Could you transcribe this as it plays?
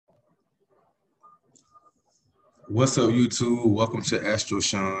What's up, YouTube? Welcome to Astro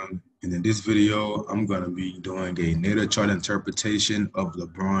Sean. And in this video, I'm going to be doing a natal chart interpretation of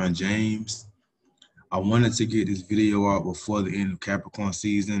LeBron James. I wanted to get this video out before the end of Capricorn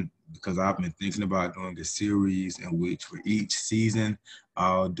season because I've been thinking about doing a series in which for each season,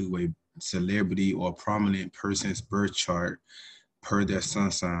 I'll do a celebrity or prominent person's birth chart per their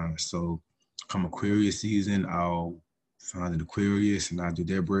sun sign. So come Aquarius season, I'll find an Aquarius and I'll do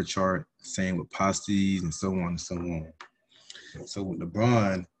their birth chart. Same with Pisces and so on and so on. So with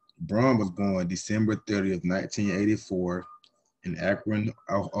LeBron was born December 30th, 1984 in Akron,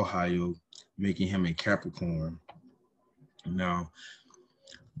 Ohio, making him a Capricorn. Now,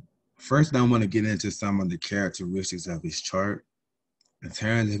 first I want to get into some of the characteristics of his chart. In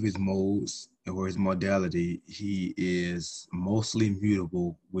terms of his modes or his modality, he is mostly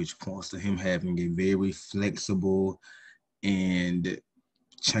mutable, which points to him having a very flexible and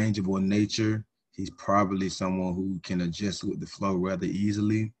changeable nature. He's probably someone who can adjust with the flow rather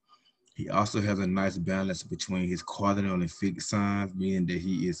easily. He also has a nice balance between his cardinal and fixed signs, meaning that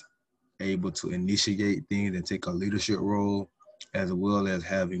he is able to initiate things and take a leadership role, as well as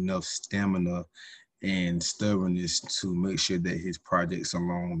have enough stamina and stubbornness to make sure that his projects are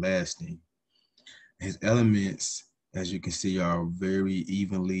long lasting. His elements, as you can see, are very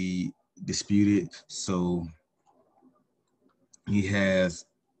evenly disputed. So he has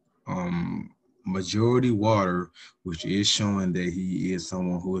majority water, which is showing that he is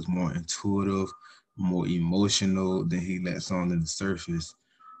someone who is more intuitive, more emotional than he lets on the surface.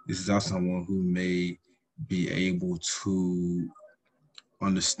 This is also someone who may be able to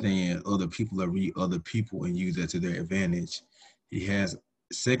understand other people or read other people and use that to their advantage. He has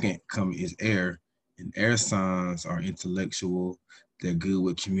second coming is air, and air signs are intellectual. They're good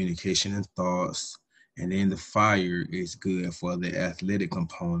with communication and thoughts. And then the fire is good for the athletic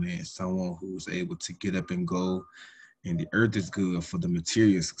component, someone who's able to get up and go. And the earth is good for the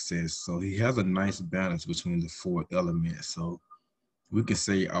material success. So he has a nice balance between the four elements. So we can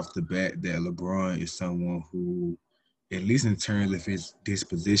say off the bat that LeBron is someone who, at least in terms of his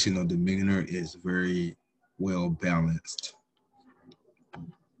disposition or demeanor, is very well balanced.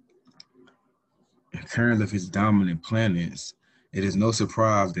 In terms of his dominant planets, it is no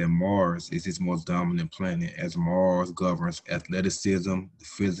surprise that Mars is his most dominant planet, as Mars governs athleticism, the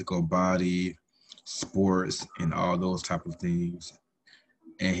physical body, sports, and all those type of things.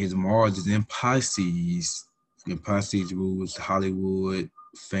 And his Mars is in Pisces. And Pisces rules Hollywood,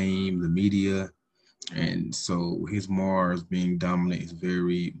 fame, the media. And so his Mars being dominant is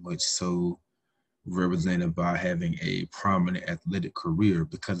very much so represented by having a prominent athletic career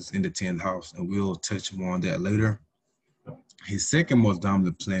because it's in the 10th house. And we'll touch more on that later. His second most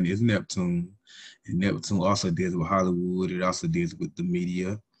dominant planet is Neptune. And Neptune also deals with Hollywood. It also deals with the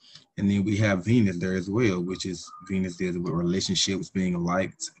media. And then we have Venus there as well, which is Venus deals with relationships, being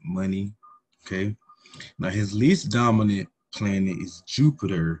liked, money. Okay. Now his least dominant planet is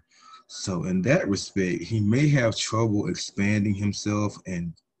Jupiter. So in that respect, he may have trouble expanding himself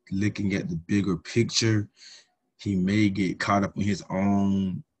and looking at the bigger picture. He may get caught up in his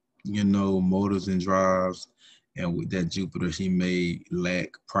own, motives and drives. And with that Jupiter, he may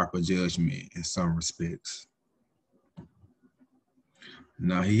lack proper judgment in some respects.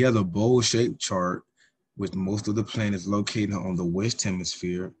 Now, he has a bowl-shaped chart with most of the planets located on the West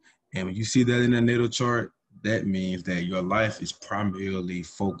Hemisphere. And when you see that in a natal chart, that means that your life is primarily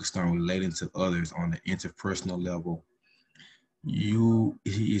focused on relating to others on the interpersonal level. He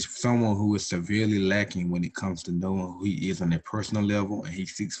is someone who is severely lacking when it comes to knowing who he is on a personal level, and he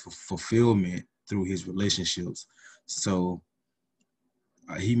seeks for fulfillment through his relationships. So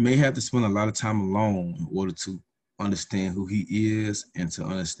he may have to spend a lot of time alone in order to understand who he is and to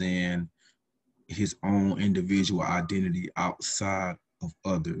understand his own individual identity outside of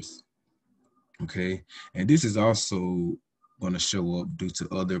others. Okay, and this is also going to show up due to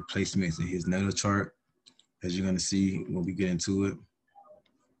other placements in his natal chart, as you're going to see when we get into it.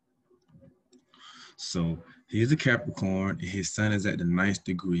 So he is a Capricorn, and his sun is at the 9th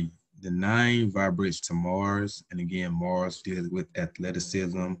degree. The 9 vibrates to Mars, and again, Mars deals with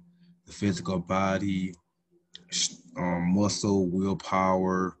athleticism, the physical body, muscle,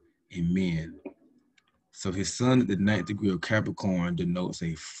 willpower, and men. So his sun at the 9th degree of Capricorn denotes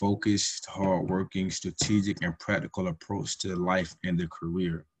a focused, hardworking, strategic, and practical approach to life and the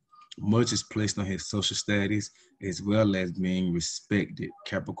career. Much is placed on his social status as well as being respected.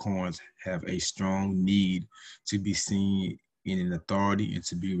 Capricorns have a strong need to be seen in an authority and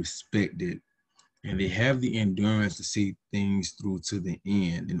to be respected. And they have the endurance to see things through to the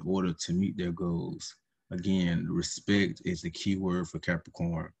end in order to meet their goals. Again, respect is the key word for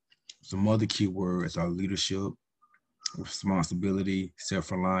Capricorn. Some other key words are leadership, responsibility,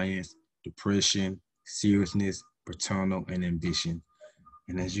 self-reliance, depression, seriousness, paternal, and ambition.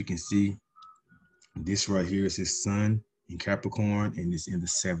 And as you can see, this right here is his sun in Capricorn, and it's in the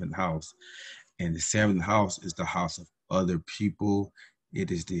seventh house. And the seventh house is the house of other people.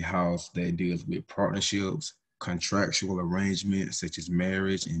 It is the house that deals with partnerships, contractual arrangements such as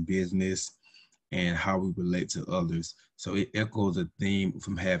marriage and business, and how we relate to others. So it echoes a theme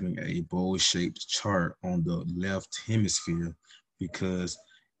from having a bowl-shaped chart on the left hemisphere, because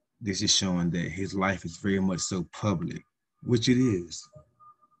this is showing that his life is very much so public, which it is.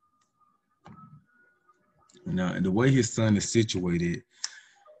 Now, the way his sun is situated,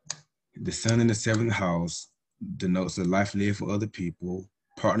 the sun in the seventh house denotes a life lived for other people.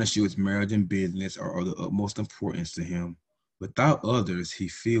 Partnerships, marriage, and business are of the utmost importance to him. Without others, he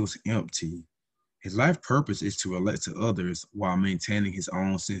feels empty. His life purpose is to relate to others while maintaining his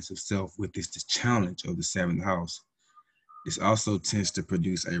own sense of self, which is the challenge of the seventh house. This also tends to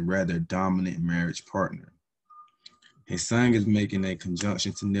produce a rather dominant marriage partner. His sun is making a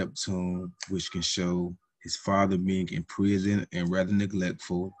conjunction to Neptune, which can show his father being in prison and rather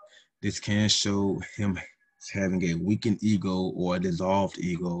neglectful. This can show him having a weakened ego or a dissolved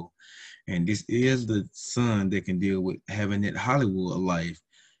ego. And this is the sun that can deal with having that Hollywood life,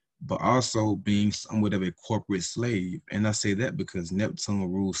 but also being somewhat of a corporate slave. And I say that because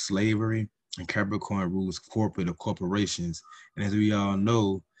Neptune rules slavery and Capricorn rules corporate or corporations. And as we all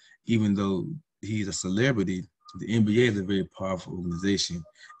know, even though he's a celebrity, the NBA is a very powerful organization.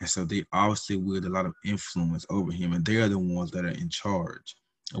 And so they obviously wield a lot of influence over him, and they're the ones that are in charge.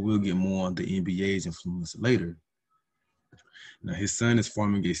 And we'll get more on the NBA's influence later. Now, his sun is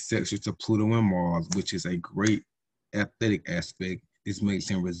forming a sextile to Pluto and Mars, which is a great athletic aspect. This makes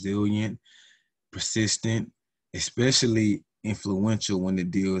him resilient, persistent, especially influential when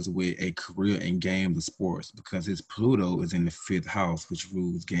it deals with a career in games or sports, because his Pluto is in the fifth house, which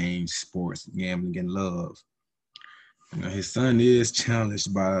rules games, sports, gambling, and love. Now, his sun is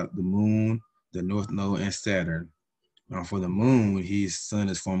challenged by the moon, the North Node, and Saturn. Now, for the moon, his sun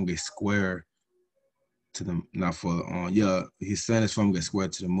is forming a square to the his sun is forming a square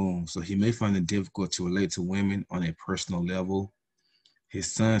to the moon, so he may find it difficult to relate to women on a personal level.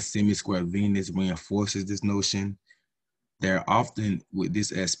 His sun semi-square Venus reinforces this notion. There often with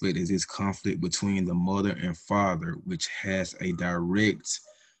this aspect is this conflict between the mother and father, which has a direct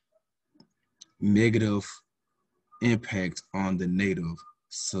negative impact on the native.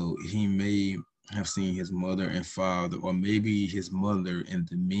 So he may have seen his mother and father, or maybe his mother and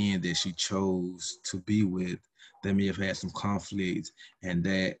the men that she chose to be with, they may have had some conflict, and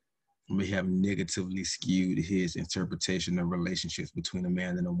that may have negatively skewed his interpretation of relationships between a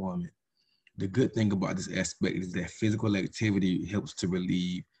man and a woman. The good thing about this aspect is that physical activity helps to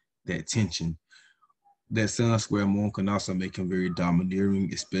relieve that tension. That sun square moon can also make him very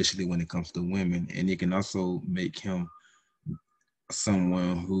domineering, especially when it comes to women, and it can also make him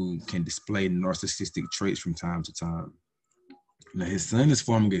someone who can display narcissistic traits from time to time. Now, his sun is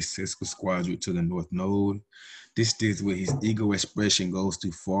forming a sextile quadrant to the North Node. This is where his ego expression goes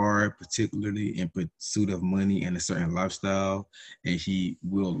too far, particularly in pursuit of money and a certain lifestyle, and he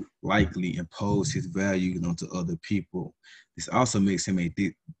will likely impose his values onto other people. This also makes him a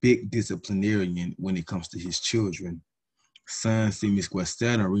big disciplinarian when it comes to his children. Sun semi-square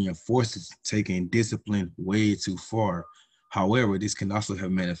Saturn reinforces taking discipline way too far. However, this can also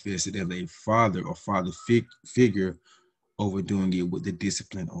have manifested as a father or father figure overdoing it with the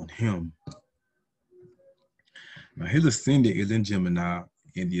discipline on him. Now, his ascendant is in Gemini,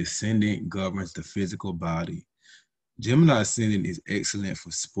 and the ascendant governs the physical body. Gemini ascendant is excellent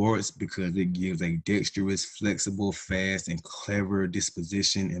for sports because it gives a dexterous, flexible, fast, and clever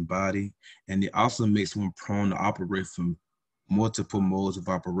disposition and body. And it also makes one prone to operate from multiple modes of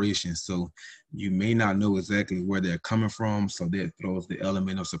operation. So you may not know exactly where they're coming from. So that throws the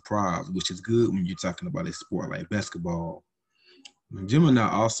element of surprise, which is good when you're talking about a sport like basketball. Gemini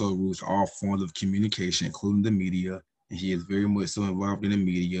also rules all forms of communication, including the media, and he is very much so involved in the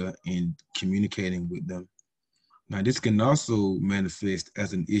media and communicating with them. Now, this can also manifest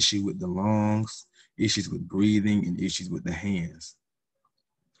as an issue with the lungs, issues with breathing, and issues with the hands.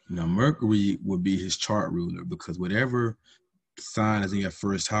 Now, Mercury would be his chart ruler, because whatever sign is in your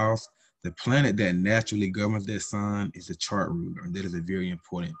first house, the planet that naturally governs that sign is the chart ruler, and that is a very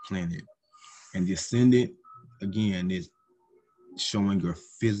important planet. And the ascendant, again, is showing your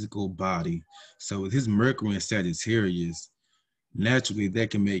physical body. So with his Mercury and Sagittarius, naturally that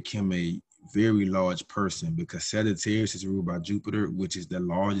can make him a very large person, because Sagittarius is ruled by Jupiter, which is the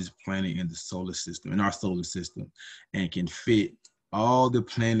largest planet in the solar system, in our solar system, and can fit all the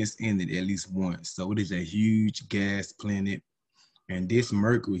planets in it at least once. So it is a huge gas planet. And this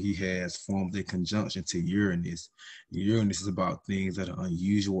Mercury he has formed a conjunction to Uranus. Uranus is about things that are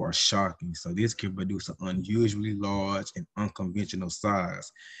unusual or shocking. So this can produce an unusually large and unconventional size.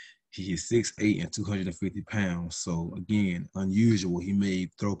 He is 6'8" and 250 pounds. So again, unusual. He may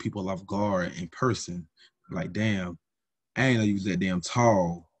throw people off guard in person. Like, damn, I ain't know you was that damn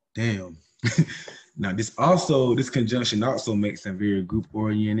tall. Damn. Now, this conjunction also makes him very group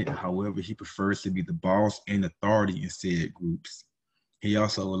oriented. However, he prefers to be the boss and authority in said groups. He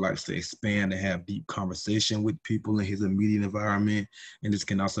also likes to expand and have deep conversation with people in his immediate environment. And this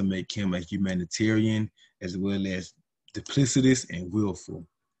can also make him a humanitarian as well as duplicitous and willful.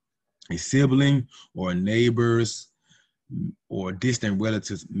 A sibling or neighbors or distant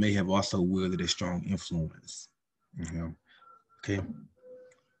relatives may have also wielded a strong influence. Okay.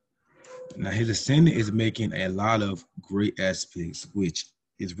 Now his ascendant is making a lot of great aspects, which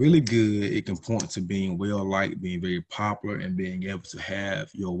is really good. It can point to being well liked, being very popular, and being able to have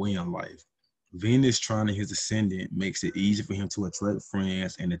your way in life. Venus trining his ascendant makes it easy for him to attract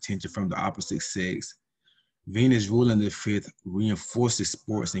friends and attention from the opposite sex. Venus ruling the fifth reinforces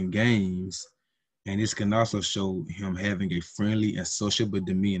sports and games, and this can also show him having a friendly and sociable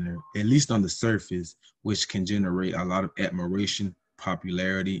demeanor, at least on the surface, which can generate a lot of admiration,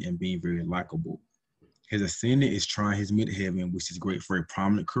 popularity, and being very likable. His ascendant is trying his midheaven, which is great for a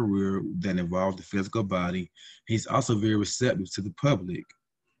prominent career that involves the physical body. He's also very receptive to the public.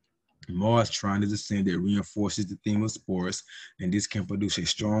 Mars trying his ascendant reinforces the theme of sports, and this can produce a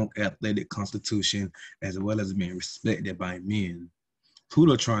strong athletic constitution as well as being respected by men.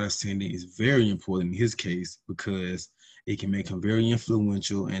 Pluto trying ascendant is very important in his case because it can make him very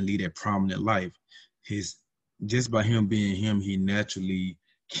influential and lead a prominent life. Just by him being him, he naturally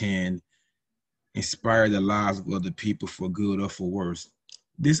can inspire the lives of other people for good or for worse.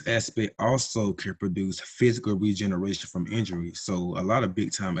 This aspect also can produce physical regeneration from injury. So a lot of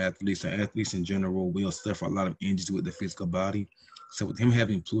big time athletes and athletes in general will suffer a lot of injuries with the physical body. So with him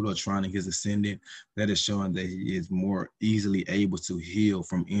having Pluto trining his ascendant, that is showing that he is more easily able to heal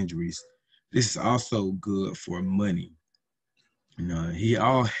from injuries. This is also good for money. He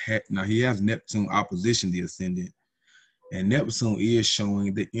has Neptune opposition the ascendant, and Neptune is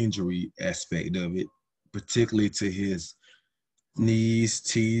showing the injury aspect of it, particularly to his knees,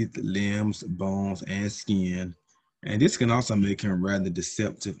 teeth, limbs, bones, and skin. And this can also make him rather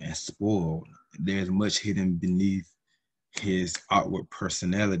deceptive and spoiled. There's much hidden beneath his outward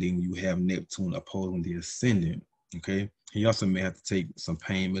personality when you have Neptune opposing the ascendant. Okay. He also may have to take some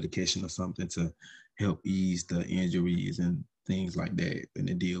pain medication or something to help ease the injuries and things like that and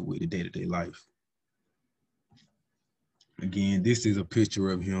to deal with the day-to-day life. Again, this is a picture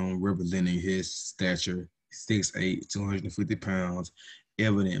of him representing his stature, 6'8", 250 pounds,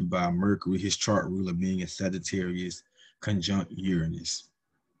 evident by Mercury, his chart ruler being in Sagittarius, conjunct Uranus.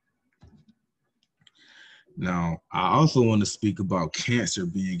 Now, I also want to speak about Cancer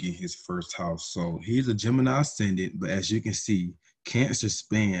being in his first house. So he's a Gemini ascendant, but as you can see, Cancer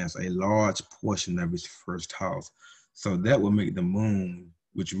spans a large portion of his first house. So that will make the moon,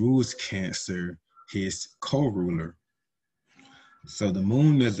 which rules Cancer, his co-ruler. So the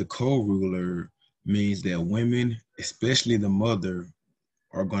moon as a co-ruler means that women, especially the mother,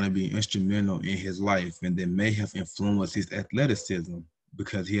 are going to be instrumental in his life, and they may have influenced his athleticism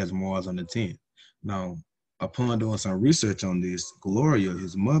because he has Mars on the 10th. Now, upon doing some research on this, Gloria,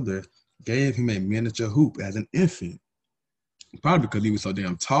 his mother, gave him a miniature hoop as an infant, probably because he was so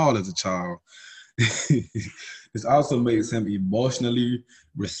damn tall as a child. This also makes him emotionally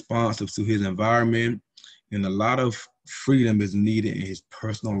responsive to his environment, and a lot of freedom is needed in his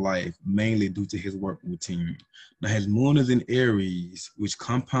personal life, mainly due to his work routine. Now, his moon is in Aries, which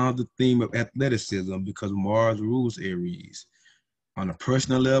compounds the theme of athleticism because Mars rules Aries. On a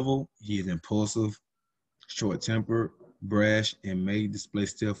personal level, he is impulsive, short-tempered, brash, and may display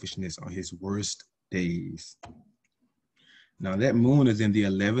selfishness on his worst days. Now, that moon is in the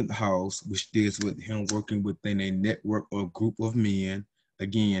 11th house, which deals with him working within a network or group of men.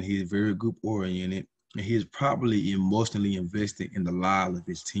 Again, he is very group-oriented, and he is probably emotionally invested in the lives of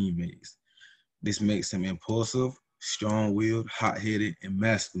his teammates. This makes him impulsive, strong-willed, hot-headed, and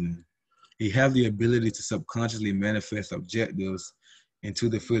masculine. He has the ability to subconsciously manifest objectives into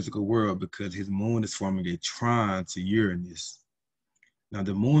the physical world because his moon is forming a trine to Uranus. Now,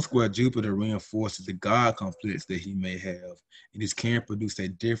 the moon square Jupiter reinforces the God complex that he may have, and this can produce a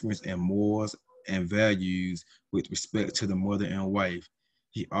difference in morals and values with respect to the mother and wife.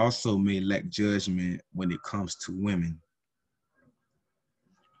 He also may lack judgment when it comes to women.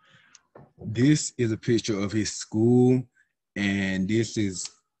 This is a picture of his school And this is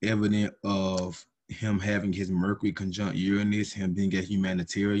evident of him having his Mercury conjunct Uranus, him being a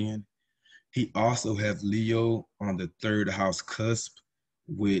humanitarian. He also has Leo on the third house cusp,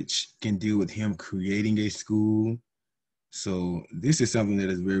 which can deal with him creating a school. So this is something that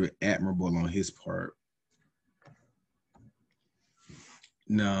is very admirable on his part.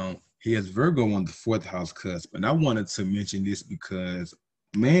 Now, he has Virgo on the fourth house cusp, and I wanted to mention this because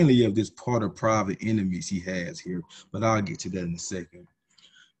mainly of this part of private enemies he has here, but I'll get to that in a second.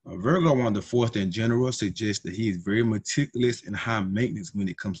 Virgo on the fourth in general suggests that he is very meticulous and high maintenance when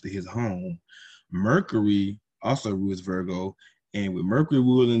it comes to his home. Mercury also rules Virgo, and with Mercury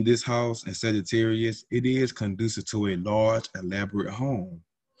ruling this house and Sagittarius, it is conducive to a large, elaborate home.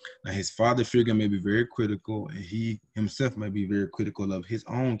 Now, his father figure may be very critical, and he himself may be very critical of his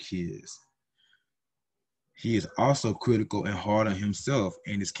own kids. He is also critical and hard on himself,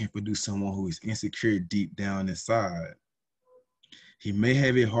 and this can produce someone who is insecure deep down inside. He may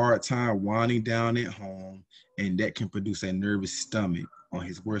have a hard time winding down at home, and that can produce a nervous stomach on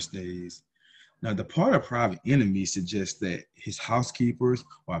his worst days. Now, the part of private enemies suggests that his housekeepers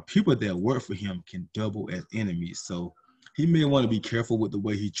or people that work for him can double as enemies. So he may want to be careful with the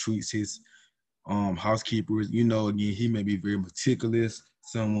way he treats his housekeepers. You know, again, he may be very meticulous,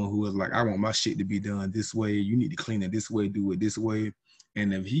 someone who is like, I want my shit to be done this way. You need to clean it this way, do it this way.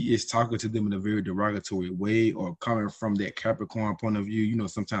 And if he is talking to them in a very derogatory way or coming from that Capricorn point of view, you know,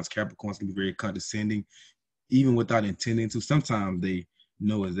 sometimes Capricorns can be very condescending, even without intending to. Sometimes they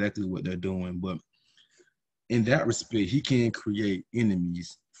know exactly what they're doing. But in that respect, he can create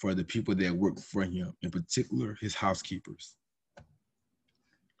enemies for the people that work for him, in particular, his housekeepers.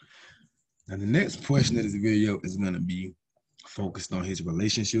 Now, the next portion of this video is going to be focused on his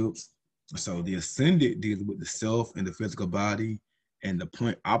relationships. So the Ascendant deals with the self and the physical body. And the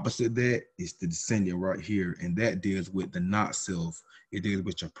point opposite that is the Descendant right here. And that deals with the not self. It deals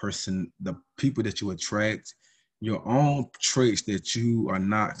with your person, the people that you attract, your own traits that you are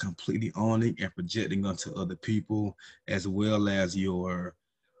not completely owning and projecting onto other people, as well as your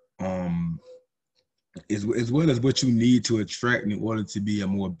as well as what you need to attract in order to be a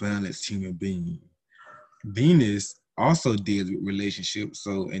more balanced human being. Venus also deals with relationships.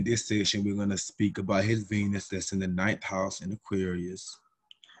 So in this section, we're going to speak about his Venus that's in the ninth house in Aquarius.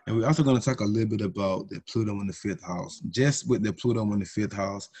 And we're also going to talk a little bit about the Pluto in the fifth house. Just with the Pluto in the fifth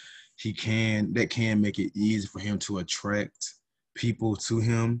house, that can make it easy for him to attract people to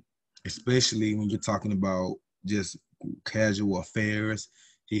him, especially when you're talking about just casual affairs.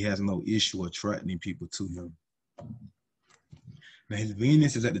 He has no issue attracting people to him. Now, his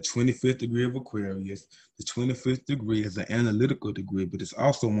Venus is at the 25th degree of Aquarius. The 25th degree is an analytical degree, but it's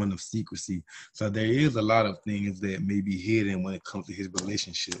also one of secrecy. So there is a lot of things that may be hidden when it comes to his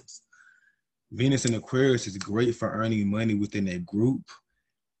relationships. Venus in Aquarius is great for earning money within a group.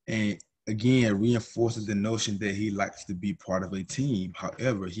 And again, reinforces the notion that he likes to be part of a team.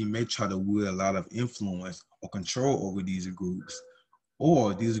 However, he may try to wield a lot of influence or control over these groups,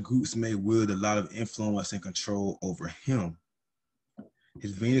 or these groups may wield a lot of influence and control over him.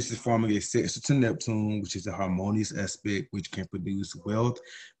 His Venus is forming a sextile to Neptune, which is a harmonious aspect, which can produce wealth,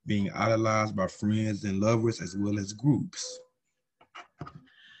 being idolized by friends and lovers, as well as groups.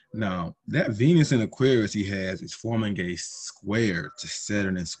 Now, that Venus in Aquarius he has is forming a square to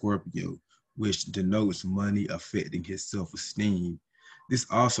Saturn and Scorpio, which denotes money affecting his self-esteem. This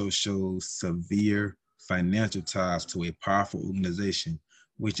also shows severe financial ties to a powerful organization,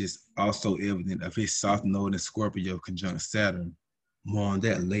 which is also evident of his South Node in Scorpio conjunct Saturn. More on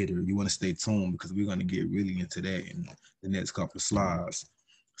that later. You want to stay tuned because we're going to get really into that in the next couple of slides.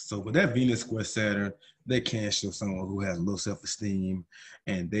 So with that Venus square Saturn, they can show someone who has low self-esteem,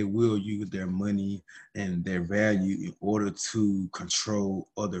 and they will use their money and their value in order to control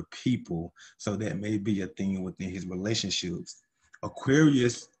other people. So that may be a thing within his relationships.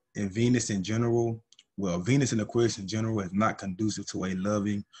 Aquarius and Venus in general, well, Venus and Aquarius in general is not conducive to a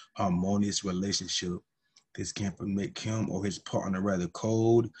loving, harmonious relationship. This can make him or his partner rather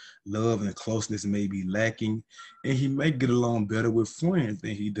cold. Love and closeness may be lacking, and he may get along better with friends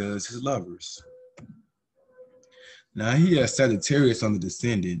than he does his lovers. Now, he has Sagittarius on the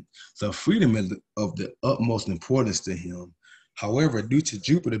Descendant, so freedom is of the utmost importance to him. However, due to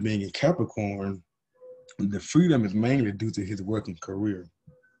Jupiter being in Capricorn, the freedom is mainly due to his work and career.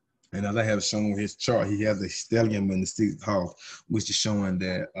 And as I have shown his chart, he has a stellium in the sixth house, which is showing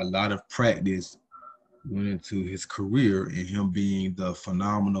that a lot of practice went into his career and him being the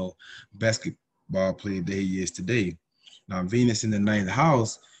phenomenal basketball player that he is today. Now, Venus in the ninth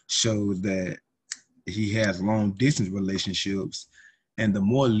house shows that he has long distance relationships, and the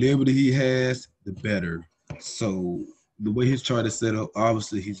more liberty he has, the better. So the way his chart is set up,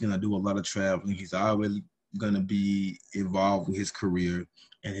 obviously he's gonna do a lot of traveling. He's always gonna be involved with his career,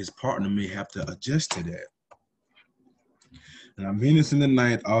 and his partner may have to adjust to that. Now, Venus in the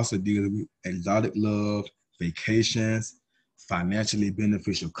ninth also deals with exotic love, vacations, financially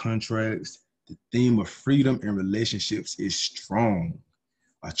beneficial contracts. The theme of freedom and relationships is strong,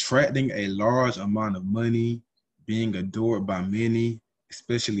 attracting a large amount of money, being adored by many,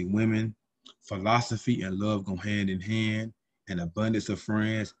 especially women. Philosophy and love go hand in hand, an abundance of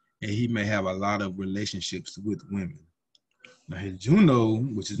friends, and he may have a lot of relationships with women. Now, his Juno,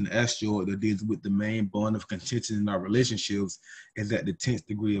 which is an asteroid that deals with the main bond of contention in our relationships, is at the 10th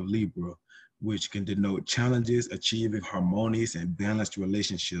degree of Libra, which can denote challenges achieving harmonious and balanced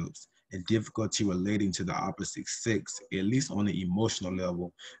relationships and difficulty relating to the opposite sex, at least on the emotional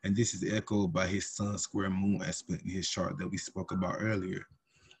level. And this is echoed by his Sun square Moon aspect in his chart that we spoke about earlier.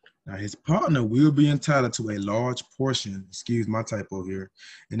 Now, his partner will be entitled to a large portion, excuse my typo here,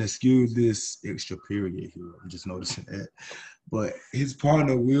 and excuse this extra period here. I'm just noticing that. But his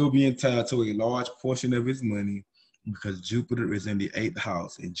partner will be entitled to a large portion of his money because Jupiter is in the 8th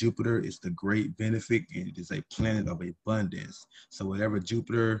house, and Jupiter is the great benefit, and it is a planet of abundance. So whatever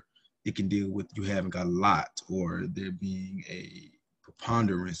Jupiter, it can deal with you having a lot or there being a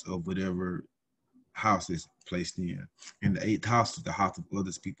preponderance of whatever house is placed in. And the 8th house is the house of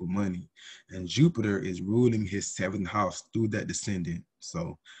others people's money. And Jupiter is ruling his 7th house through that descendant.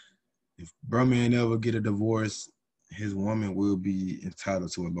 So if Brahman ever get a divorce, his woman will be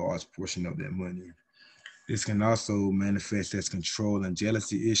entitled to a large portion of that money. This can also manifest as control and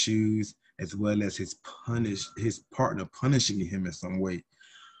jealousy issues, as well as his partner punishing him in some way.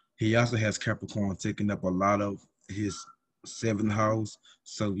 He also has Capricorn taking up a lot of his 7th house,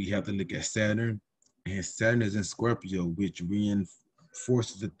 so we have to look at Saturn. And Saturn is in Scorpio, which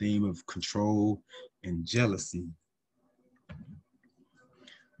reinforces the theme of control and jealousy.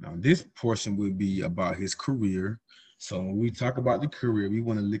 Now, this portion will be about his career. So when we talk about the career, we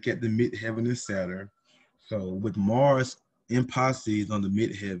want to look at the midheaven and Saturn. So with Mars in Pisces on the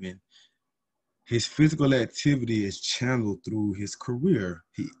midheaven, his physical activity is channeled through his career.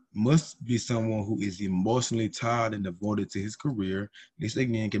 He must be someone who is emotionally tied and devoted to his career. This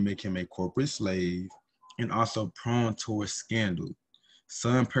again can make him a corporate slave and also prone towards scandal.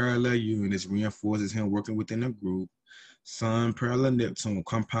 Sun parallel Uranus reinforces him working within a group. Sun parallel Neptune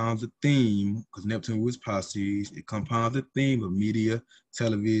compounds the theme, because Neptune was Pisces, it compounds the theme of media,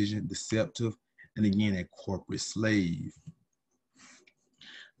 television, deceptive, and again, a corporate slave.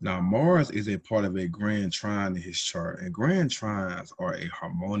 Now, Mars is a part of a grand trine in his chart, and grand trines are a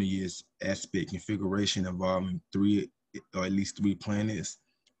harmonious aspect configuration involving 3 or at least 3 planets.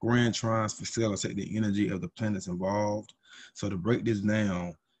 Grand trines facilitate the energy of the planets involved. So to break this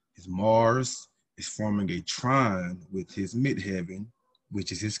down, is Mars is forming a trine with his midheaven,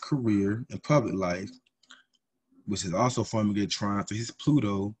 which is his career and public life, which is also forming a trine to his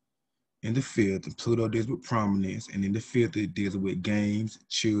Pluto in the 5th. And Pluto deals with prominence, and in the 5th it deals with games,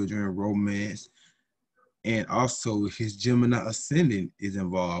 children, romance, and also his Gemini Ascendant is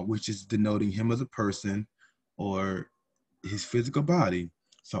involved, which is denoting him as a person or his physical body.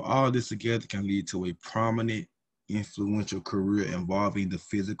 So all this together can lead to a prominent, influential career involving the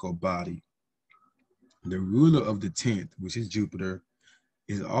physical body. The ruler of the 10th, which is Jupiter,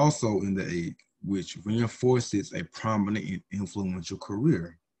 is also in the 8th, which reinforces a prominent and influential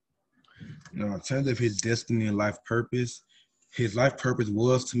career. Now, in terms of his destiny and life purpose, his life purpose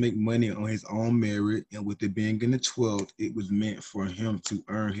was to make money on his own merit, and with it being in the 12th, it was meant for him to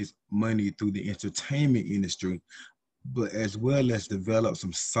earn his money through the entertainment industry, but as well as develop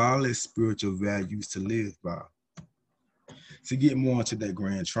some solid spiritual values to live by. To get more into that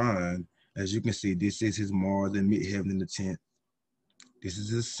grand trine, as you can see, this is his Mars and midheaven in the 10th. This is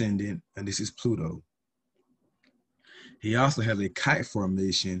his ascendant, and this is Pluto. He also has a kite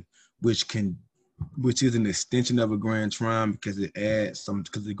formation, which is an extension of a grand trine because it adds some,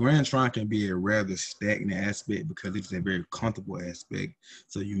 because the grand trine can be a rather stagnant aspect because it's a very comfortable aspect.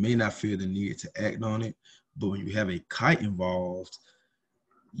 So you may not feel the need to act on it, but when you have a kite involved,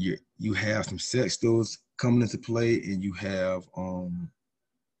 you have some sextiles coming into play, and you have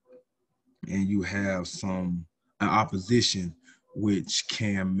some an opposition which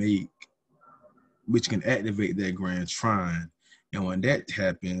can activate that grand trine. And when that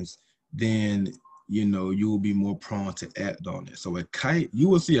happens, then you will be more prone to act on it. So a kite, you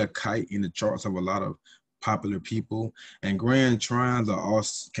will see a kite in the charts of a lot of popular people, and grand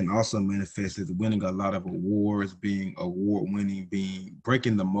trines can also manifest as winning a lot of awards, being award-winning, being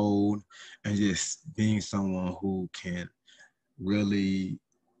breaking the mold, and just being someone who can really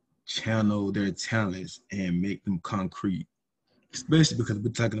channel their talents and make them concrete, especially because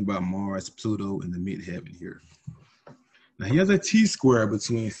we're talking about Mars, Pluto, and the midheaven here. Now, he has a T-square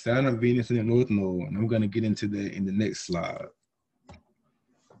between Saturn, Venus, and the North Node, and I'm going to get into that in the next slide.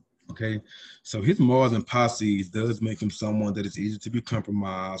 Okay, so his Mars and Pisces does make him someone that is easy to be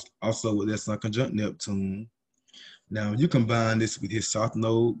compromised, also with that Sun conjunct Neptune. Now, you combine this with his South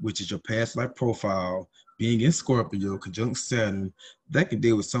Node, which is your past life profile, being in Scorpio, conjunct Saturn, that can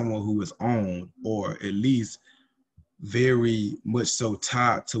deal with someone who is on, or at least very much so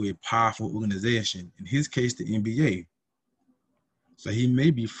tied to a powerful organization, in his case, the NBA. So he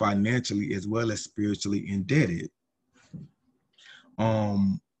may be financially as well as spiritually indebted.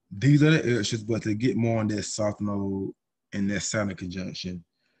 These are the issues, but to get more on that South Node and that Saturn conjunction,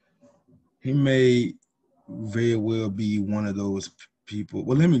 he may very well be one of those people.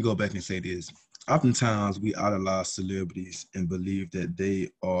 Well, let me go back and say this. Oftentimes we idolize celebrities and believe that they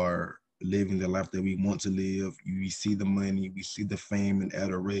are living the life that we want to live. We see the money, we see the fame and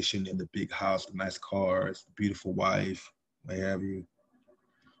adoration and the big house, the nice cars, beautiful wife, what have you.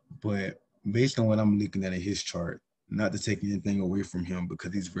 But based on what I'm looking at in his chart, not to take anything away from him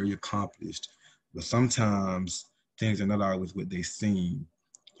because he's very accomplished, but sometimes things are not always what they seem.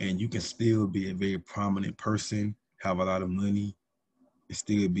 And you can still be a very prominent person, have a lot of money, and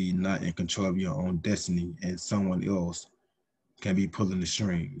still be not in control of your own destiny, and someone else can be pulling the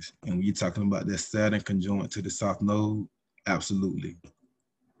strings. And when you're talking about that Saturn conjunct to the South Node, absolutely.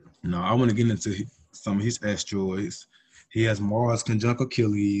 Now, I want to get into some of his asteroids. He has Mars conjunct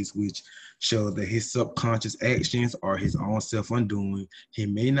Achilles, which shows that his subconscious actions are his own self-undoing. He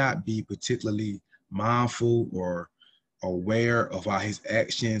may not be particularly mindful or aware of how his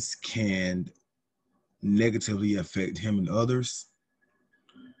actions can negatively affect him and others.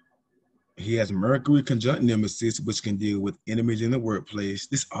 He has Mercury conjunct Nemesis, which can deal with enemies in the workplace.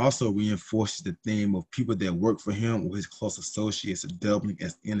 This also reinforces the theme of people that work for him or his close associates doubling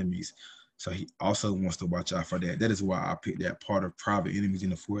as enemies. So he also wants to watch out for that. That is why I picked that part of private enemies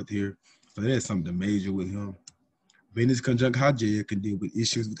in the fourth here. So that is something major with him. Venus conjunct Hyde can deal with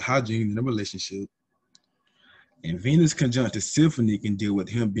issues with hygiene in a relationship. And Venus conjunct the Symphony can deal with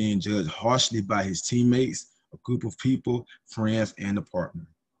him being judged harshly by his teammates, a group of people, friends, and a partner.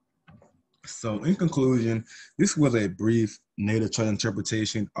 So in conclusion, this was a brief natal chart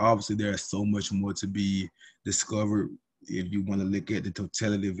interpretation. Obviously, there is so much more to be discovered. If you want to look at the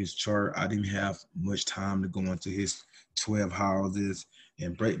totality of his chart, I didn't have much time to go into his 12 houses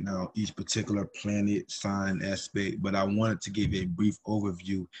and break down each particular planet, sign, aspect, but I wanted to give a brief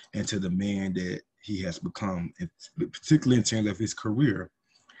overview into the man that he has become, particularly in terms of his career.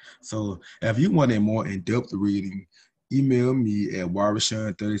 So if you want a more in-depth reading, email me at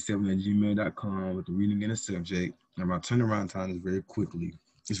warashan37@gmail.com with the reading and the subject. And my turnaround time is very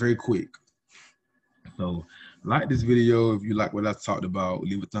quick. So like this video if you like what I talked about,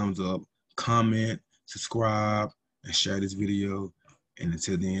 leave a thumbs up, comment, subscribe, and share this video. And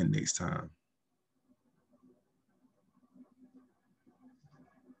until then, next time.